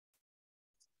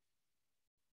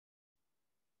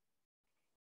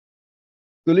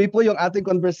Tuloy po yung ating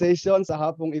conversation sa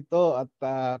hapong ito at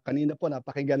kanina po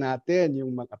napakinggan natin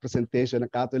yung mga presentation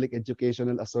ng Catholic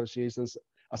Educational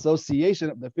Association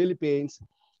of the Philippines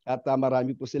at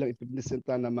marami po silang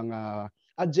ipipresenta ng mga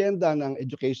agenda ng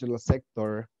educational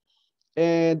sector.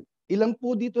 And ilan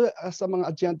po dito sa mga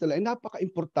agenda ay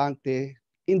napaka-importante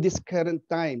in this current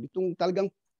time. Itong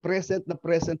talagang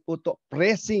present po to,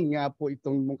 pressing nga po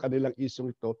itong kanilang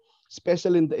issue ito,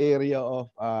 especially in the area of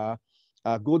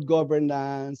good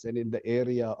governance and in the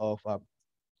area of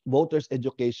voters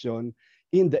education,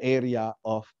 in the area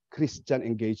of Christian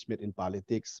engagement in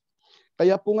politics.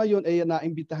 Kaya po ngayon ay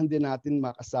naimbitahan din natin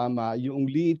makasama yung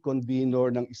lead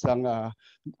convener ng isang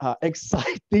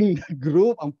exciting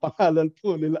group. Ang pangalan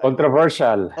po nila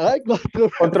controversial. Ay,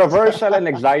 controversial and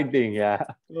exciting, yeah.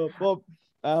 Opo.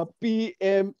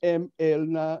 PMML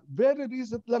na very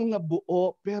recent lang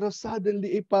nabuo pero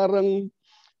suddenly parang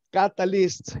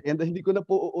catalyst, and hindi ko na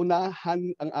po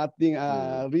uunahan ang ating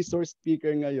resource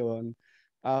speaker ngayon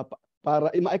para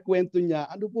maikwento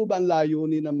niya ano po ba ang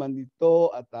layunin naman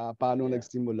nito at paano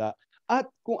nagsimula at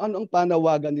kung ano ang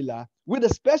panawagan nila with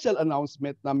a special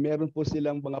announcement na meron po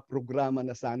silang mga programa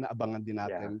na sana abangan din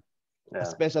natin. A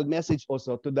special message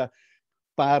also to the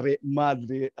pare,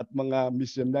 madre at mga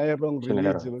missionerong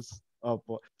religious.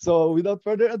 Opo. So without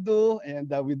further ado and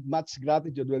with much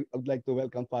gratitude, I'd like to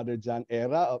welcome Father John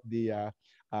Era of the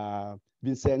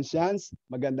Vincentians.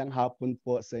 Magandang hapon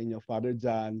po sa inyo, Father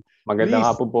John. Magandang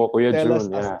hapon po, Kuya June. Tell us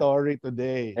a story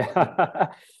today.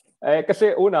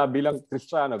 Kasi una, bilang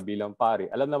Kristiyano, bilang pari,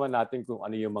 alam naman natin kung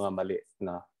ano yung mga mali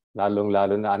na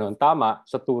lalong-lalo na ano ang tama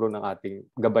sa turo ng ating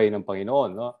gabay ng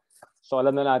Panginoon. No? So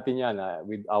alam na natin yan,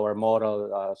 with our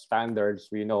moral standards,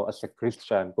 we know as a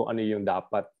Christian kung ano yung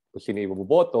dapat, kung sino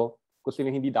iboboto, kung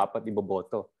sino hindi dapat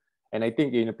iboboto. And I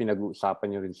think yun yung pinag-uusapan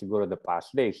nyo rin siguro the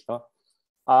past days. No?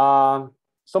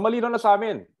 So malinaw na sa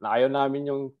amin na ayaw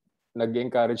namin yung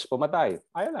nag-encourage pumatay.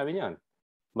 Ayaw namin yan.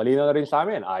 Malinaw na rin sa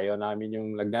amin, ayaw namin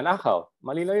yung nagnanakaw.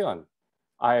 Malinaw yun.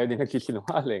 Ayaw din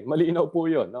nagsisinungaling. Malinaw po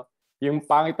yun. No? Yung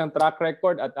pangit ng track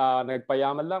record at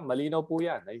nagpayaman lang, malinaw po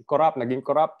yan. Naging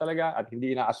corrupt talaga at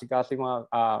hindi inaasikaso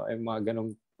yung mga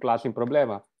ganong klaseng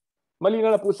problema.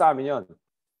 Malinaw na po sa amin yun.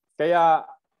 Kaya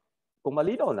kung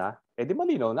malinaw na, edi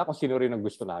malinaw na kung sino rin ang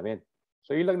gusto namin.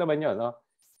 So yun lang naman yun. No?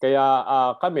 Kaya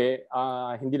kami,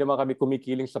 hindi naman kami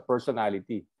kumikiling sa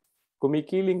personality.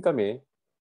 Kumikiling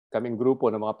kaming grupo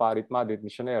ng mga parit madre at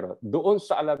misyonero, doon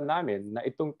sa alam namin na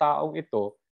itong taong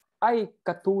ito ay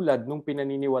katulad nung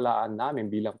pinaniniwalaan namin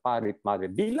bilang parit madre,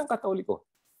 bilang Katoliko,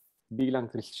 bilang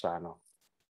Kristiyano.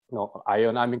 No,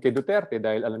 ayaw namin kay Duterte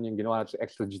dahil alam niyo yung ginawa sa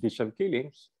extrajudicial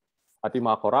killings at yung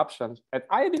mga corruptions. At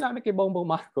ayaw din namin kay Bongbong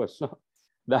Marcos. No?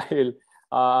 Dahil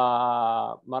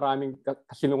maraming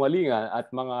kasinungalingan at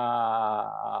mga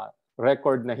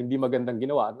record na hindi magandang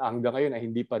ginawa na hanggang ngayon ay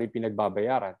hindi pa rin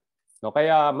pinagbabayaran. No,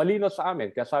 kaya malino sa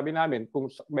amin. Kaya sabi namin, kung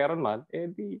meron man,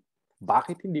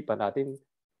 bakit hindi pa natin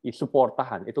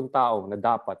isuportahan itong taong na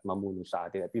dapat mamuno sa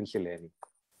atin at yun si Lenny.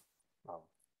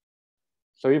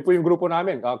 So yun po yung grupo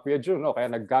namin, Kuya June, no? Kaya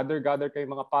nag-gather kayo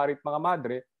mga parit, mga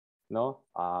madre, no?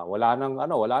 Wala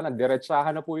nang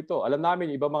diretsahan na po ito. Alam namin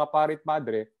ibang mga parit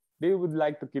madre, they would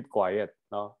like to keep quiet,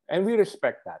 no? And we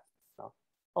respect that, no?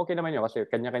 Okay naman yun kasi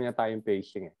kanya-kanya tayong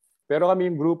pacing eh. Pero kami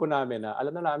yung grupo namin na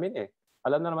alam na namin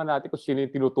alam na naman natin kung sino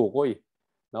yung tinutukoy.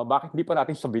 No? Bakit hindi pa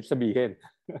natin sabihin?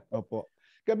 Opo.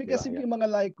 Kami kasi yung mga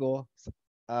laiko,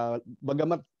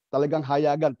 bagamat talagang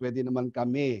hayagan, pwede naman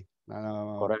kami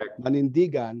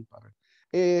manindigan.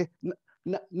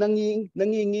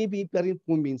 Nangingibi pa rin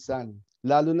po minsan.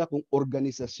 Lalo na kung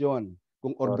organisasyon,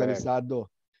 kung organisado.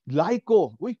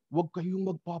 Laiko, wag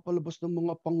kayong magpapalabas ng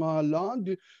mga pangalan.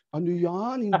 Ano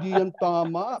yan? Hindi yan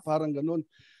tama. Parang ganun.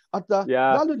 At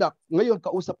lalo na, ngayon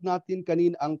kausap natin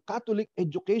kanina ang Catholic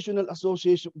Educational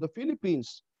Association of the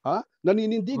Philippines.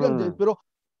 Naninindigan din, pero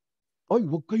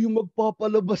wag kayong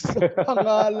magpapalabas ng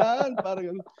pangalan.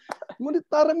 Ngunit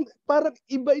parang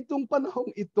iba itong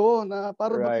panahong ito na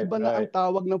parang iba na ang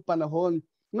tawag ng panahon.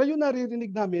 Ngayon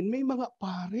naririnig namin, may mga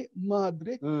pare,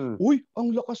 madre,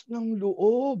 ang lakas ng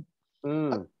loob.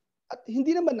 At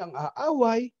hindi naman ang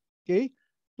aaway, okay?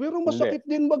 Pero masakit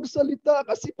din magsalita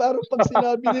kasi parang pag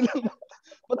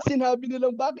sinabi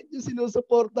nilang bakit yung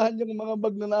sinusuportahan yung mga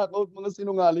magnanakaw at mga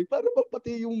sinungaling, parang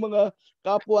pati yung mga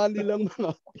kapwa nilang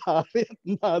mga pare at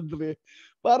madre,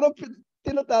 parang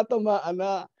tinatatamaan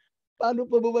na. Paano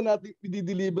pa ba natin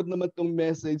i-deliver naman tong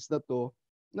message na to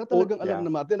na talagang alam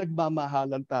naman natin,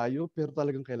 nagmamahalan tayo pero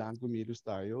talagang kailangan kumilos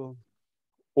tayo?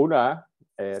 Una,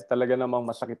 talaga namang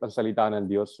masakit ang salita ng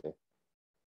Diyos.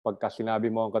 Pagka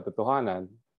sinabi mo ang katotohanan,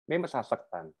 may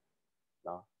masasaktan.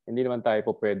 No? Hindi naman tayo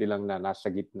po pwede lang na nasa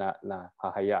gitna na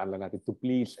hahayaan lang natin to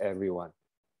please everyone.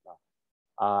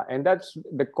 And that's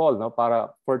the call, no?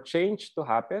 Para for change to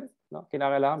happen, no?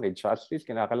 Kinakailangan may justice,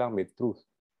 kinakailangan may truth.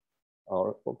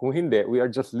 Or kung hindi, we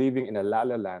are just living in a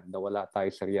la-la land na wala tayo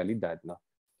sa realidad, no?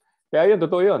 Kaya yun,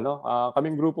 totoo yun, no?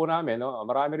 Kaming grupo namin, no?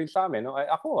 Marami rin sa amin, no? I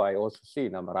also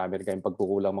see na marami rin kayong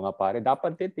pagkukulang mga pare.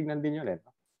 Dapat tingnan din yun, eh.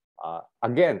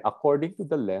 Again, according to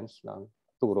the lens ng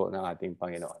turo ng ating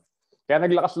Panginoon. Kaya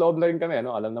naglakas loob na rin kami,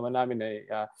 no? Alam naman namin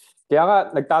kaya nga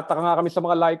nagtataka nga kami sa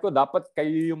mga Laiko, dapat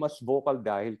kayo yung mas vocal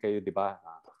dahil kayo, di ba?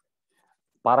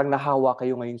 Parang nahawa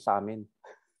kayo ngayon sa amin.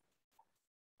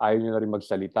 Ayaw nyo na rin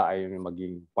magsalita, ayaw nyo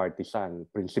maging partisan,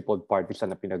 principled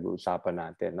partisan na pinag-uusapan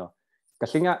natin, no?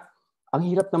 Kasi nga, ang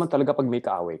hirap naman talaga pag may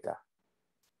kaaway ka.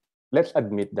 Let's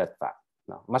admit that fact.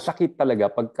 No? Masakit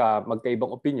talaga pagka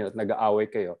magkaibang opinion at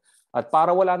nag-aaway kayo. At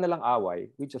para wala na lang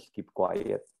away, we just keep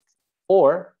quiet.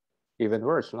 Or, even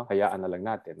worse, no? Hayaan na lang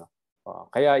natin. No?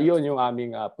 Kaya yun yung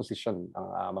aming posisyon,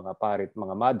 ang mga parit,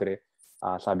 mga madre.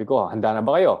 Sabi ko, handa na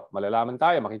ba kayo? Malalaman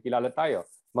tayo, makikilala tayo,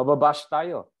 mababash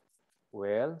tayo.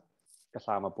 Well,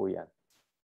 kasama po yan.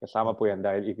 Kasama po yan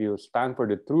dahil if you stand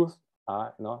for the truth,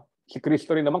 no? Si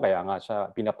Kristo rin naman kaya nga siya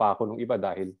pinapako ng iba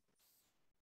dahil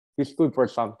he stood for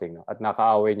something, no? At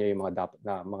nakaaway niya yung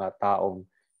mga taong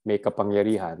may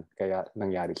kapangyarihan kaya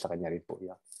nangyari sa kanya rin po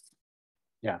yan.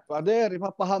 Yeah. Father,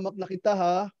 ipapahamak na kita,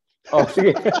 ha? Oh,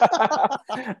 sige.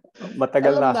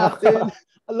 Matagal na.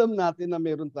 Alam natin na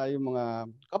meron tayong mga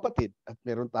kapatid at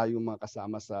meron tayong mga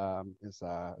kasama sa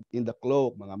in the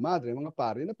cloak, mga madre, mga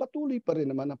pare, na patuloy pa rin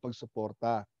naman ang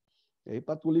pagsuporta.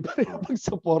 Patuloy pa rin ang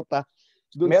pagsuporta.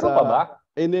 Meron pa ba?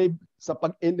 Sa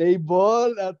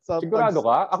pag-enable at sa sigurado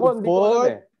ka? Ako hindi ko alam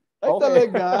eh. Ay, okay.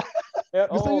 Talaga?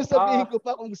 Gusto niyo sabihin ko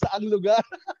pa kung saang lugar?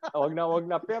 Wag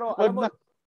na. Pero alam mo,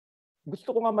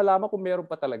 gusto ko nga malaman kung meron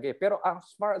pa talaga eh. Pero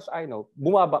as far as I know,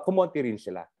 kumonti rin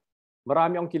sila.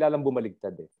 Marami akong kilalang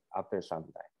bumaligtad eh, after some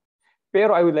time.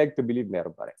 Pero I would like to believe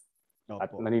meron pa rin. Opo. At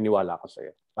naniniwala ako sa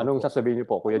iyo. Anong sasabihin niyo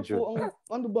po, Kuya Jun?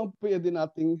 Ano bang pwede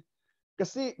nating...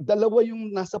 Kasi dalawa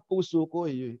yung nasa puso ko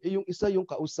eh. Yung isa yung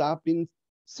kausapin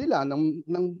sila ng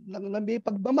may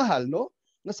pagmamahal, no?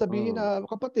 Nasabihin na,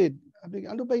 kapatid,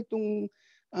 ano ba itong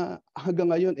hanggang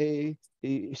ngayon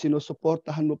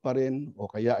sinusuportahan mo pa rin o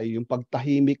kaya ay yung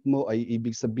pagtahimik mo ay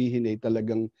ibig sabihin ay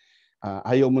talagang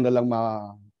ayaw mo na lang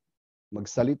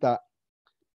magsalita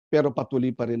pero patuloy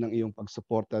pa rin ang iyong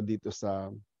pagsuporta dito sa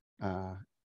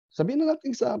sabihin na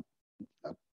natin sa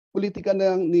politika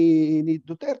ni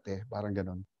Duterte, parang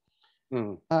gano'n.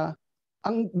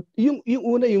 Yung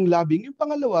una yung labing, yung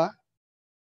pangalawa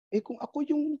kung ako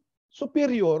yung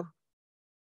superior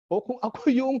o kung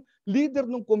ako yung leader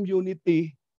ng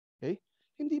community,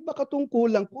 hindi ba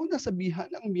katungkulan ko na sabihan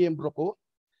ng miyembro ko?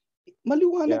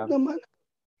 Maliwanag naman.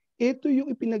 Ito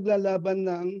yung ipinaglalaban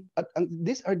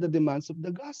these are the demands of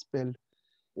the gospel.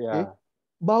 Yeah.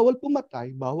 Bawal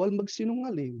pumatay, bawal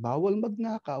magsinungaling, bawal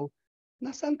magnakaw.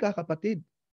 Nasaan ka, kapatid?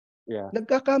 Yeah.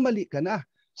 Nagkakamali ka na.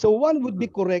 So one would be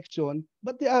correction,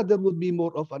 but the other would be more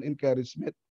of an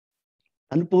encouragement.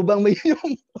 Ano po bang may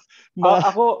yung...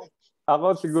 Ako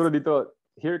siguro dito,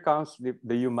 here comes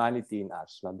the humanity in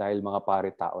us, no? Dahil mga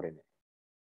pare tao rin eh.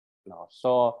 No?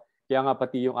 So, kaya nga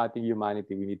pati yung ating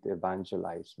humanity, we need to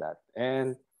evangelize that.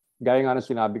 And gaya nga ng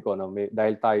sinabi ko, no?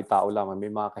 Dahil tayo tao lamang, may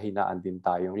mga kahinaan din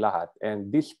tayong lahat. And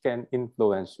this can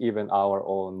influence even our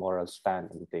own moral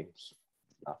stand and things.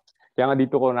 No? Kaya nga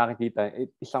dito ko nakikita,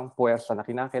 isang puwersa na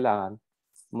kinakailangan,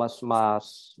 mas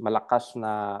malakas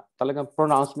na talagang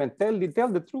pronouncement. Tell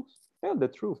the truth. Tell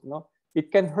the truth, no? It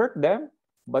can hurt them,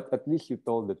 but at least you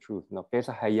told the truth, no?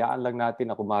 Kaysa hayaan lang natin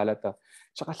na kumalat.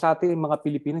 Tsaka sa atin, mga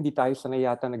Pilipino, hindi tayo sanay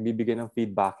yata nagbibigay ng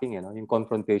feedbacking, no? Yung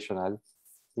confrontational.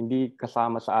 Hindi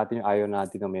kasama sa atin yung ayaw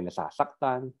natin na may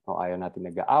nasasaktan, o ayaw natin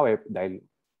nag-aaway dahil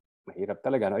mahirap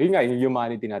talaga, no? Yun nga, yung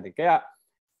humanity natin. Kaya,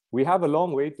 we have a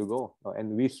long way to go. No?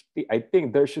 And I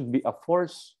think there should be a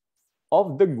force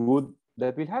of the good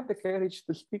that will have the courage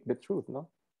to speak the truth,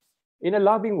 no? In a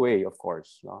loving way, of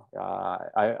course. No?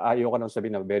 Ayoko nang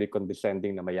sabihin na very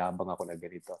condescending na mayabang ako na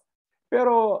ganito.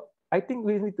 Pero I think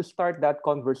we need to start that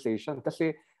conversation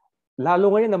kasi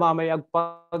lalo ngayon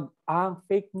namamayagpag ang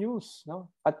fake news.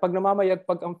 No? At pag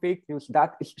namamayagpag ang fake news,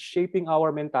 that is shaping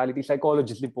our mentality.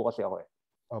 Psychologist din po kasi ako eh.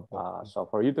 So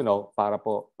for you to know, para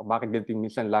po, bakit ganito yung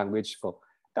minsan language ko?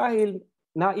 Dahil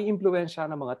nai-impluwensya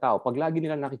ng mga tao pag lagi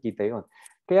nila nakikita yon.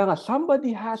 Kaya nga,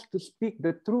 somebody has to speak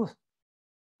the truth.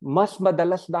 Mas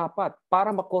madalas dapat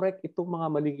para makorek itong mga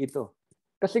maling ito.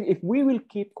 Kasi if we will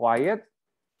keep quiet,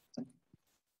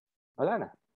 wala na.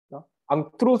 No?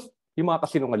 Ang truth, yung mga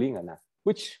kasinungalingan na,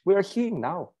 which we are seeing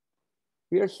now.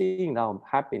 we are seeing now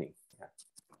happening.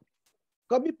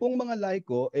 Kami pong mga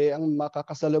laiko, ang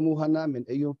makakasalamuhan namin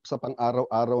ay yung sa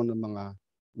pang-araw-araw ng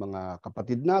mga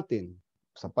kapatid natin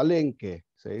sa palengke,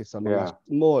 sa mga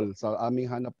mall, sa aming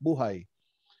hanap buhay.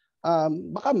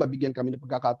 Baka mabigyan kami ng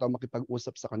pagkakataon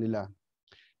makipag-usap sa kanila.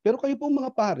 Pero kayo pong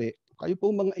mga pare, kayo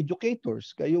pong mga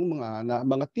educators, kayong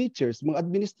mga teachers, mga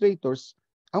administrators,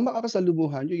 ang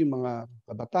makakasalumuhan nyo yung mga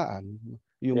kabataan,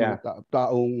 yung mga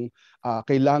taong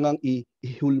kailangang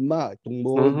ihulma itong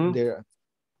mold.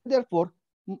 Therefore,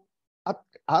 at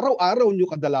araw-araw nyo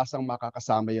kadalasang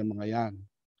makakasama yung mga yan.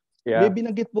 May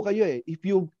binanggit po kayo if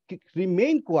you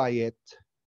remain quiet,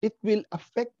 it will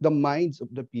affect the minds of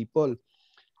the people.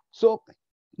 So,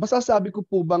 masasabi ko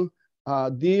po bang,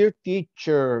 dear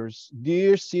teachers,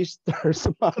 dear sisters,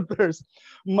 mothers,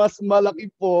 mas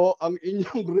malaki po ang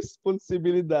inyong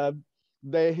responsibilidad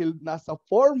dahil nasa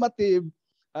formative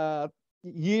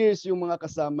years yung mga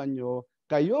kasama nyo,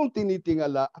 kayong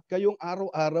tinitingala at kayong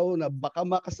araw-araw na baka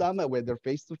makasama, whether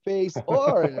face-to-face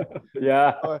or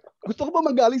gusto ko pa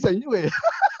magaling sa inyo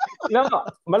No,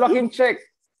 malaking check.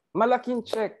 Malaking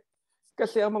check.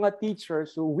 Kasi ang mga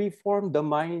teachers, we form the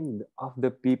mind of the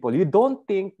people. You don't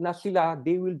think na sila,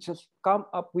 they will just come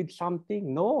up with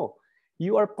something. No.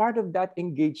 You are part of that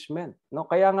engagement. No?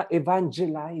 Kaya nga,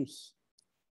 evangelize.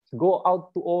 Go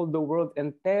out to all the world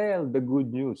and tell the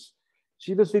good news.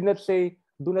 Jesus did not say,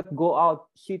 do not go out,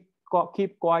 keep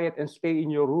quiet and stay in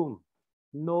your room.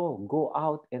 No, go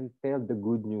out and tell the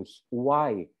good news.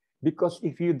 Why? Because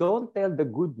if you don't tell the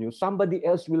good news, somebody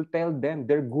else will tell them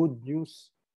their good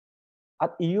news.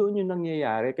 At iyon yung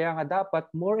nangyayari. Kaya nga dapat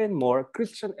more and more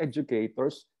Christian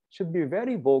educators should be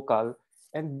very vocal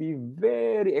and be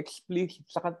very explicit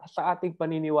sa ating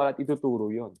paniniwala at ituturo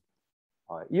yun.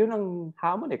 Yun ang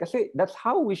hamon Kasi that's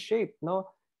how we shape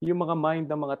yung mga mind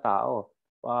ng mga tao.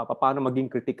 Paano maging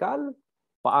critical?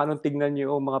 Paano tignan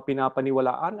yung mga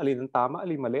pinapaniwalaan? Alin ang tama,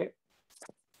 alin mali?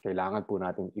 Kailangan po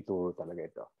natin ituro talaga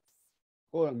ito.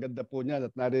 Ang ganda po niyan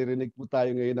at naririnig po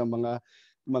tayo ngayon ng mga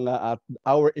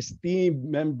our esteemed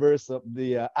members of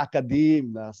the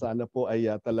academe na sana po ay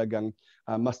talagang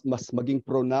mas maging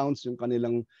pronounced yung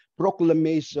kanilang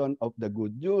proclamation of the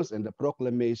good news and the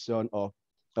proclamation of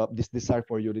this desire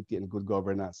for unity and good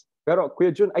governance. Pero Kuya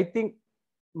Jun, I think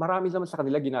marami naman sa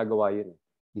kanila ginagawa yun.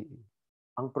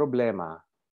 Ang problema,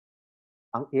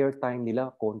 ang airtime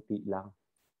nila konti lang.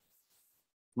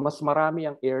 Mas marami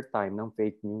ang airtime ng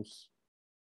fake news.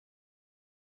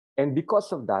 And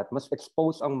because of that, mas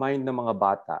expose ang mind ng mga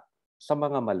bata sa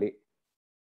mga mali.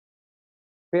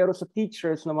 Pero sa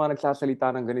teachers na mga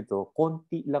nagsasalita ng ganito,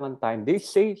 konti lang ang time. They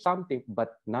say something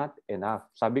but not enough.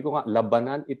 Sabi ko nga,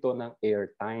 labanan ito ng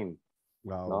airtime.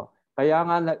 Wow. No? Kaya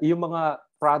nga yung mga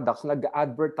products,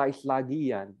 nag-advertise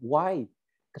lagi yan. Why?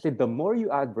 Kasi the more you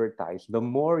advertise, the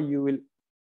more you will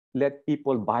let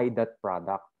people buy that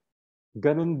product.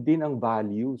 Ganun din ang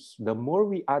values. The more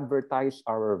we advertise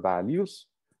our values,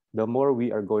 the more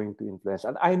we are going to influence.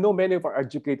 And I know many of our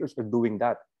educators are doing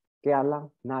that. Kaya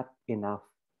lang, not enough.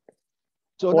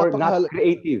 So, or not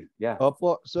creative.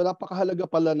 Opo. So, napakahalaga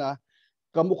pala na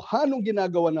kamukha nung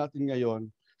ginagawa natin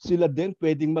ngayon, sila din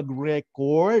pwedeng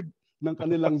mag-record ng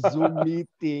kanilang Zoom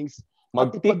meetings.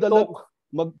 Mag-TikTok.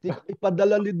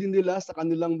 Ipadala din nila sa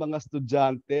kanilang mga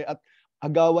estudyante at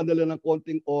agawan nila ng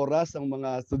konting oras ang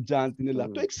mga estudyante nila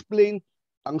to explain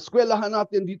ang eskwelahan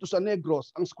natin dito sa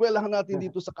Negros, ang eskwelahan natin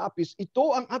dito sa Capiz,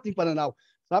 ito ang ating pananaw.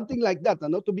 Something like that,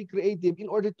 to be creative in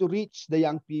order to reach the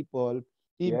young people,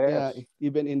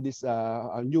 even in this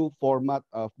new format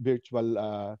of virtual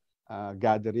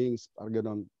gatherings.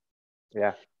 Ganun.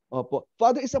 Opo.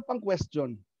 Father, isa pang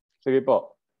question. Sige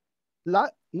po.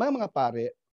 Mga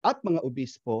pare at mga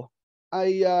obispo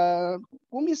ay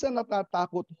kung minsan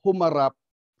natatakot humarap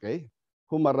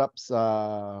sa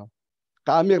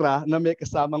camera na may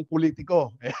kasamang politiko.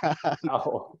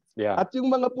 At yung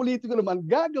mga politiko naman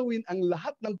gagawin ang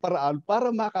lahat ng paraan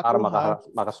para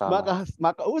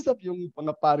makausap yung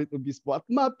mga parit obispo at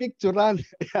mapicturan.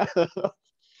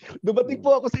 Dumating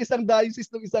po ako sa isang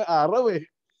diocese ng isang araw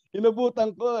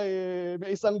Inabutan ko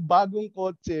may isang bagong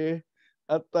kotse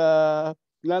at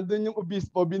nandun yung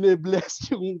obispo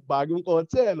bine-bless yung bagong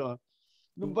kotse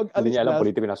Nung pag-alis hindi niya alam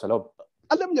politiko nasa loob.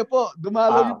 Alam niya po,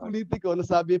 dumalaw yung politiko na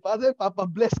sabi, Father,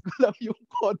 papabless ko lang yung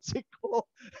kotse ko.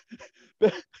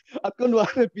 At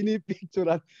kunwari,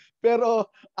 pinipicturan. Pero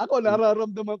ako,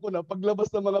 nararamdaman ko na paglabas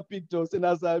ng mga picture,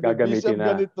 sinasabi, Bishop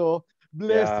ganito,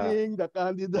 blessing the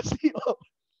candidacy of...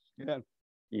 Yan.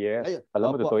 Yes,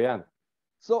 alam mo, totoo yan.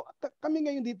 So, kami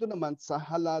ngayon dito naman sa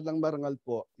Halalang Marangal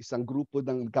po, isang grupo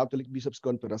ng Catholic Bishops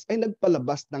Conference ay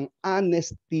nagpalabas ng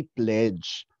Honesty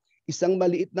Pledge. isang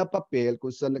maliit na papel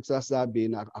kung saan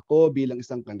nagsasabi na ako bilang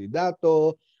isang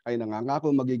kandidato ay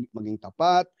nangangako maging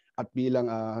tapat at bilang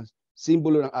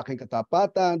simbolo ng aking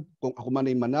katapatan, kung ako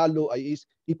man ay manalo ay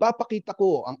ipapakita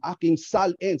ko ang aking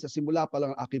salin sa simula pa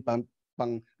lang ang aking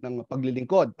ng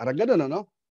paglilingkod. Parang gano'n, ano?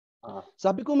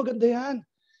 Sabi ko maganda yan.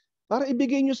 Para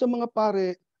ibigay nyo sa mga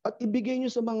pare at ibigay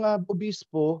nyo sa mga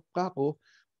obispo, kako,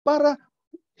 para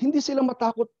hindi sila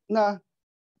matakot na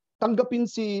tanggapin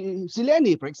si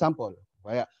Lenny, for example.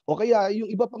 O kaya yung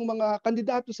iba pang mga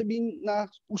kandidato sabihin na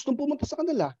gustong pumunta sa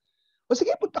kanila. O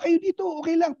sige, punta kayo dito.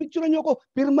 Okay lang, picturean nyo ako.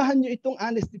 Pirmahan nyo itong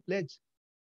honesty pledge.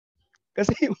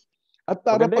 Kasi, at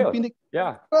para pag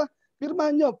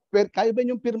pirmahan nyo. Kaya ba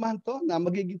yung pirmahan to na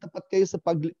magiging tapat kayo sa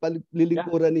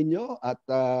paglilingkuran ninyo at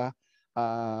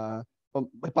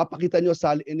ipapakita nyo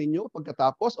sa salin ninyo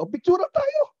pagkatapos? O picture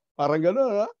tayo. Parang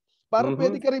gano'n, ha? Para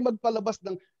pwede ka rin magpalabas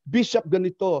ng bishop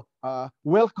ganito,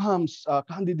 welcomes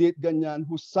candidate ganyan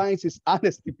who signs his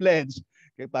honesty pledge.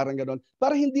 Okay, parang gano'n.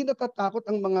 Para hindi natatakot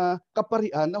ang mga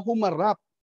kaparian na humarap.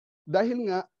 Dahil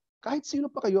nga, kahit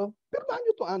sino pa kayo, pirmahan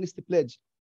nyo itong honesty pledge.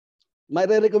 May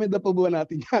re-recommend na po buwan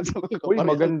natin yan sa mga kaparian.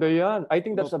 Uy, maganda yan. I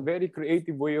think that's a very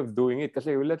creative way of doing it.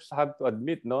 Kasi let's have to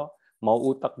admit, no?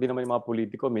 Mauutak din naman yung mga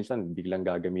politiko. Minsan, biglang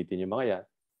gagamitin yung mga yan.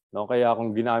 No, kaya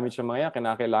kung ginamit siya mga yan,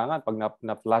 kinakailangan, pag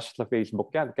na-flash sa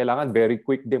Facebook yan, kailangan very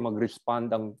quick din mag-respond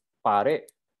ang pare.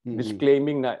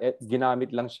 Disclaiming na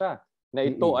ginamit lang siya. Na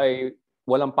ito ay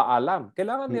walang paalam.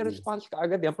 Kailangan may response ka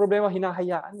agad. Ang problema,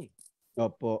 hinahayaan eh.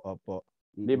 Opo.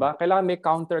 Diba? Kailangan may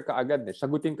counter ka agad.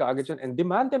 Sagutin ka agad yan and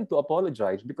demand them to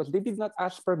apologize because they did not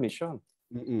ask permission.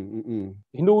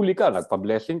 Hinuli ka,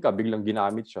 nagpa-blessing ka, biglang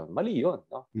ginamit siya. Mali yun.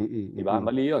 No? Diba?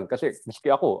 Mali yun. Kasi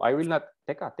miski ako, I will not,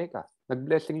 teka,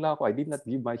 nag-blessing lang ako, I did not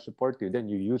give my support to you,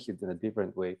 then you use it in a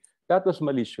different way. That was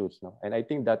malicious. No? And I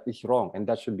think that is wrong and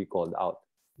that should be called out.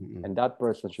 And that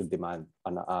person should demand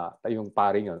yung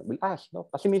paring yun. Will ask. No?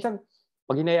 Kasi minsan,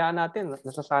 pag hinayaan natin,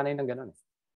 nasasanay ng gano'n.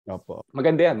 Opo.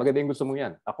 Maganda yan. Maganda yung gusto mo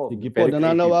yan. Ako, sige po,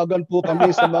 nananawagan po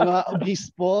kami sa mga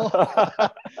obispo.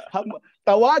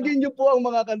 Tawagin niyo po ang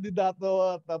mga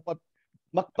kandidato at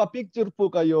magpa-picture po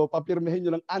kayo, papirmahin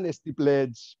niyo ng honesty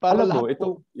pledge. Para alam mo, lahat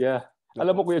po.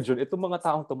 Alam mo, Kuya Jun, itong mga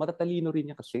taong to, matatalino rin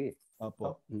niya kasi.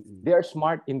 Opo. They are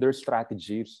smart in their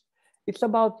strategies. It's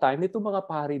about time, itong mga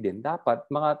pari din, dapat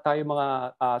tayo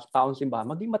mga taong simbahan,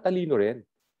 maging matalino rin.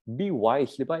 Be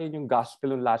wise. Di ba yun yung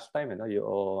gospel ng last time,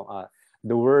 yung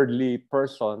the worldly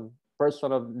person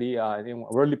of the yung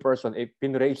worldly person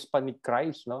pinraise pa ni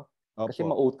Christ, no? Kasi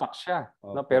mautak siya,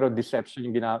 no? Pero deception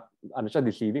yung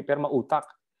deceiving, pero mautak.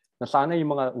 Na sana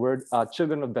yung mga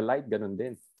children of the light ganun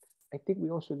din. I think we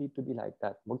also need to be like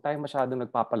that. Huwag tayo masyadong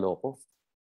nagpapaloko.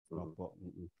 Opo.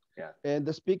 And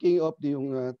speaking of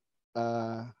yung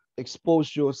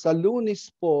exposure, sa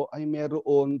Lunes po ay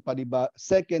meron pa diba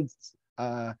second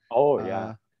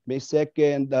may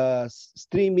second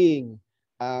streaming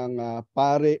ang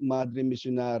Pare Madre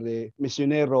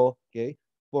Misionero, okay,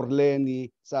 for Lenny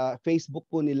sa Facebook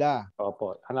po nila.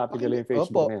 Opo, hanapin nila yung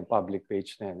Facebook na yun, public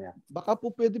page na yun. Baka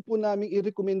po pwede po namin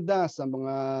i-rekomenda sa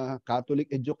mga Catholic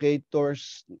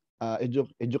Educators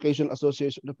Education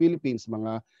Association of the Philippines,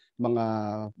 mga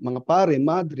pare,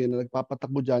 madre na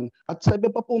nagpapatakbo diyan at sa iba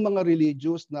pa po mga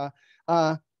religious na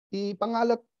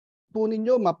ipangalat po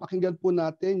ninyo, mapakinggan po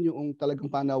natin yung talagang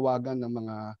panawagan ng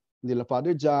mga nila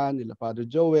Father John, nila Father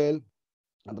Joel,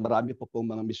 at marami po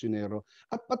mga misyonero.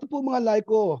 At pati po mga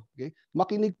laiko, okay?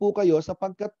 Makinig po kayo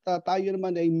sapagkat tayo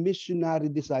naman ay missionary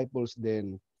disciples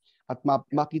din. At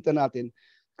makita natin,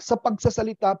 sa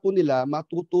pagsasalita po nila,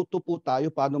 matututo po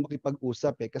tayo paano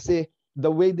makipag-usap. Kasi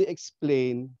the way they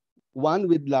explain, one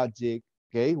with logic,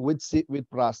 okay, with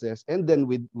process, and then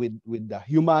with the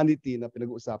humanity na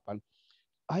pinag-uusapan,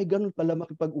 ay, ganun pala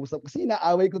makipag-usap. Kasi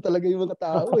inaaway ko talaga yung mga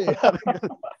tao eh.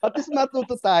 At least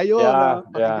matuto tayo na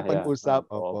makipag-usap.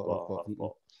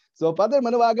 Opo. So, Father,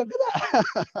 manawagan ka na.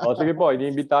 Sige po,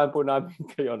 iniimbitahan po namin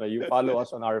kayo na you follow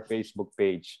us on our Facebook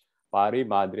page, Pare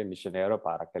Madre Misionero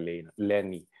para kay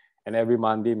Lenny. And every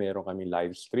Monday, meron kami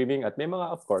live streaming. At may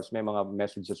mga, of course, may mga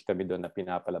messages kami doon na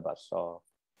pinapalabas. So,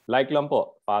 like lang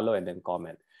po, follow and then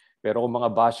comment. Pero kung mga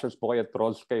bashers po kayo,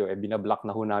 trolls kayo, binablock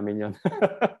na ho namin yun.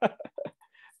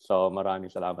 So,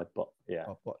 maraming salamat po.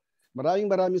 Opo.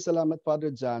 Maraming salamat, Father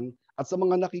John. At sa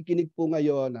mga nakikinig po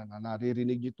ngayon, na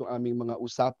naririnig niyo itong aming mga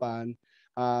usapan,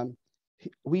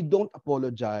 we don't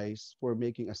apologize for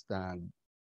making a stand.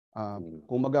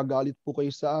 Kung magagalit po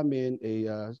kayo sa amin,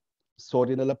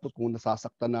 sorry na lang po kung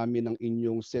nasasaktan namin ang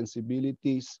inyong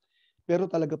sensibilities. Pero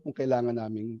talaga pong kailangan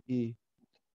namin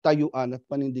itayuan at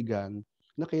panindigan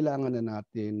na kailangan na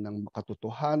natin ng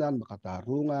makatotohanan,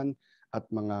 makatarungan, at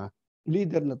mga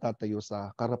leader na tatayo sa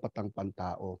karapatang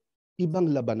pantao.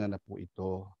 Ibang labanan na po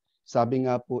ito. Sabi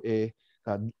nga po the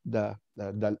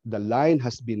line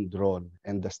has been drawn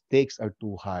and the stakes are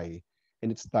too high and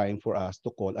it's time for us to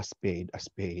call a spade a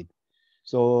spade.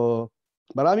 So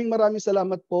maraming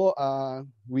salamat po.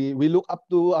 We look up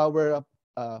to our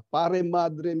pare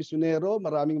madre misyonero.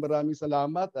 Maraming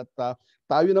salamat at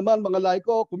tayo naman mga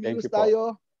laiko, kumilos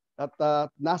tayo at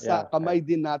nasa kamay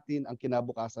din natin ang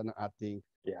kinabukasan ng ating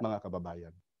mga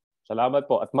kababayan. Salamat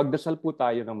po. At magdasal po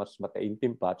tayo ng mas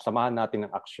mataimtim pa at samahan natin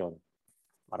ng aksyon.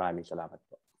 Maraming salamat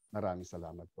po. Maraming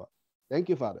salamat po. Thank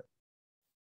you, Father.